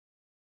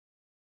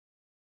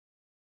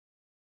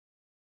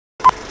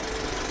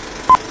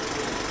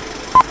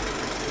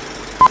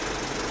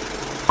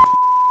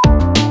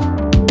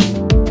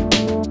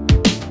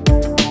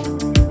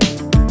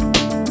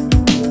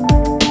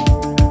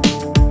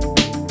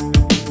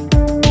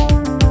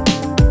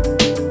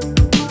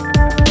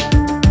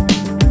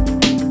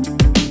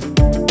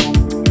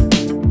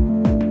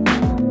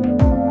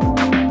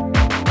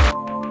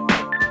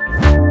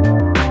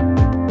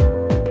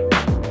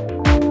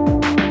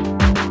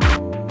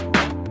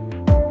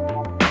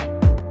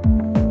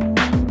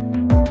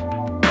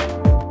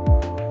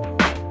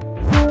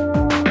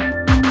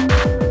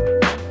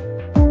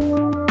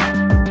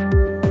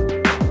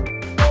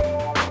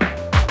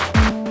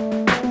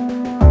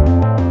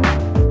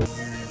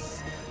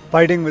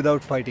Fighting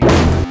without fighting.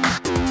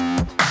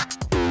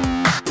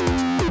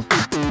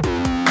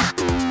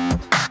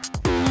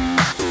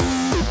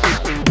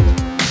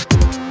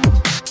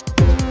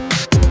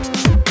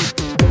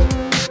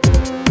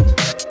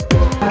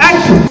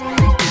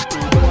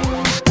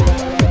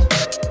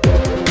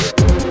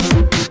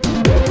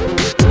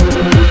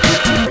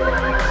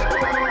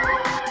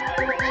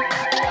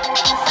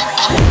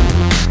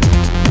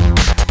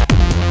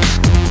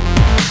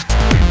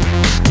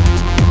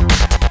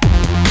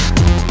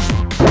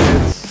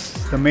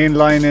 The main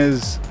line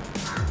is,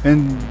 in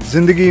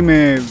ज़िंदगी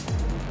में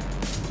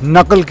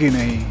नकल की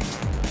नहीं,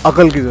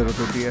 अकल की ज़रूरत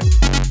होती है.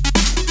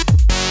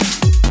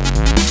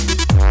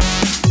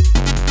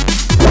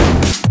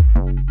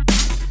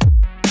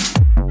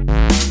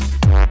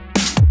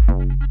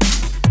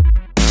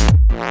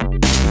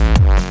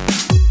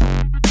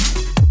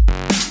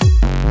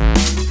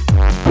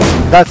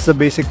 That's the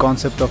basic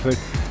concept of it,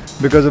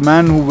 because a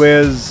man who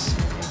wears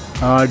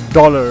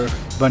dollar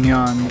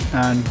banyan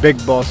and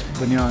big boss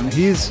banyan,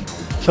 he's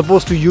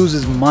supposed to use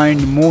his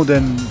mind more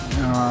than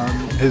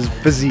his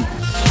physique.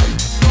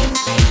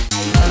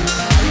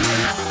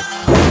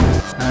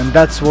 And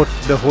that's what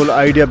the whole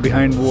idea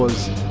behind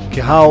was.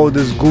 How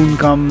this goon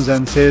comes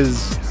and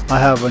says, I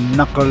have a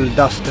knuckle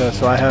duster,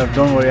 so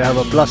don't worry, I have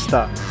a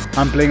bluster.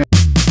 I'm playing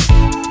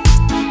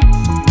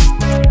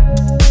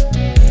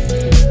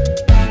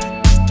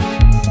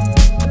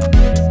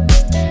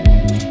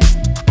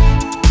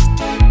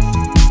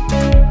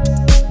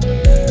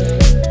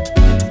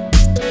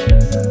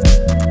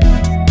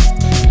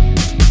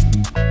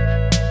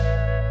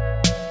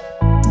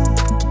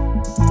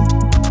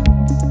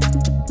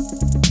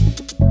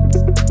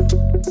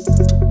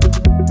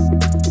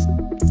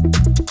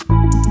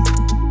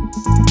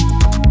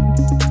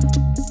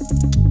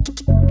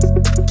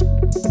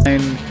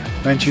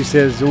when she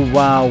says, oh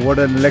wow, what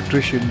an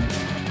electrician.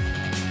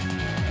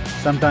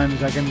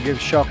 Sometimes I can give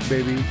shock,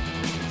 baby.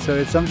 So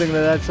it's something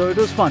like that. So it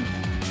was fun.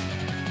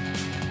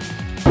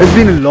 It's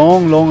been a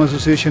long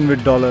association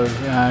with Dollar,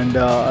 and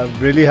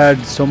I've really had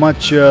so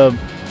much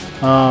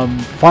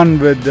fun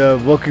with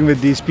working with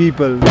these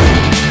people.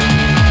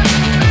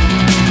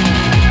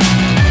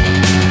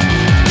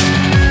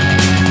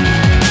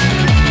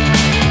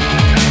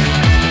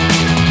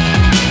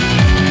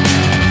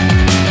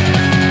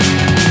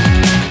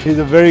 He's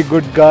a very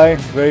good guy,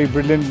 very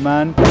brilliant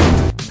man.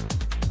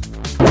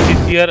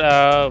 This year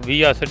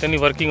we are certainly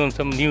working on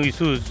some new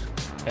issues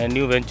and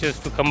new ventures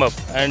to come up,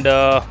 and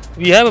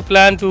we have a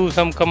plan to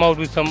come out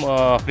with some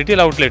retail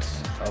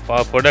outlets of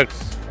our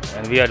products,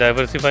 and we are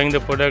diversifying the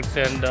products,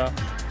 and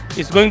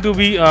it's going to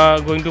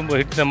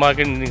hit the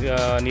market in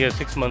near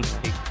 6 months.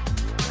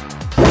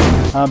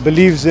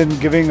 Believes in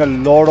giving a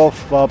lot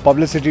of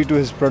publicity to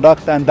his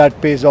product, and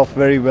that pays off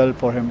very well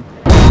for him.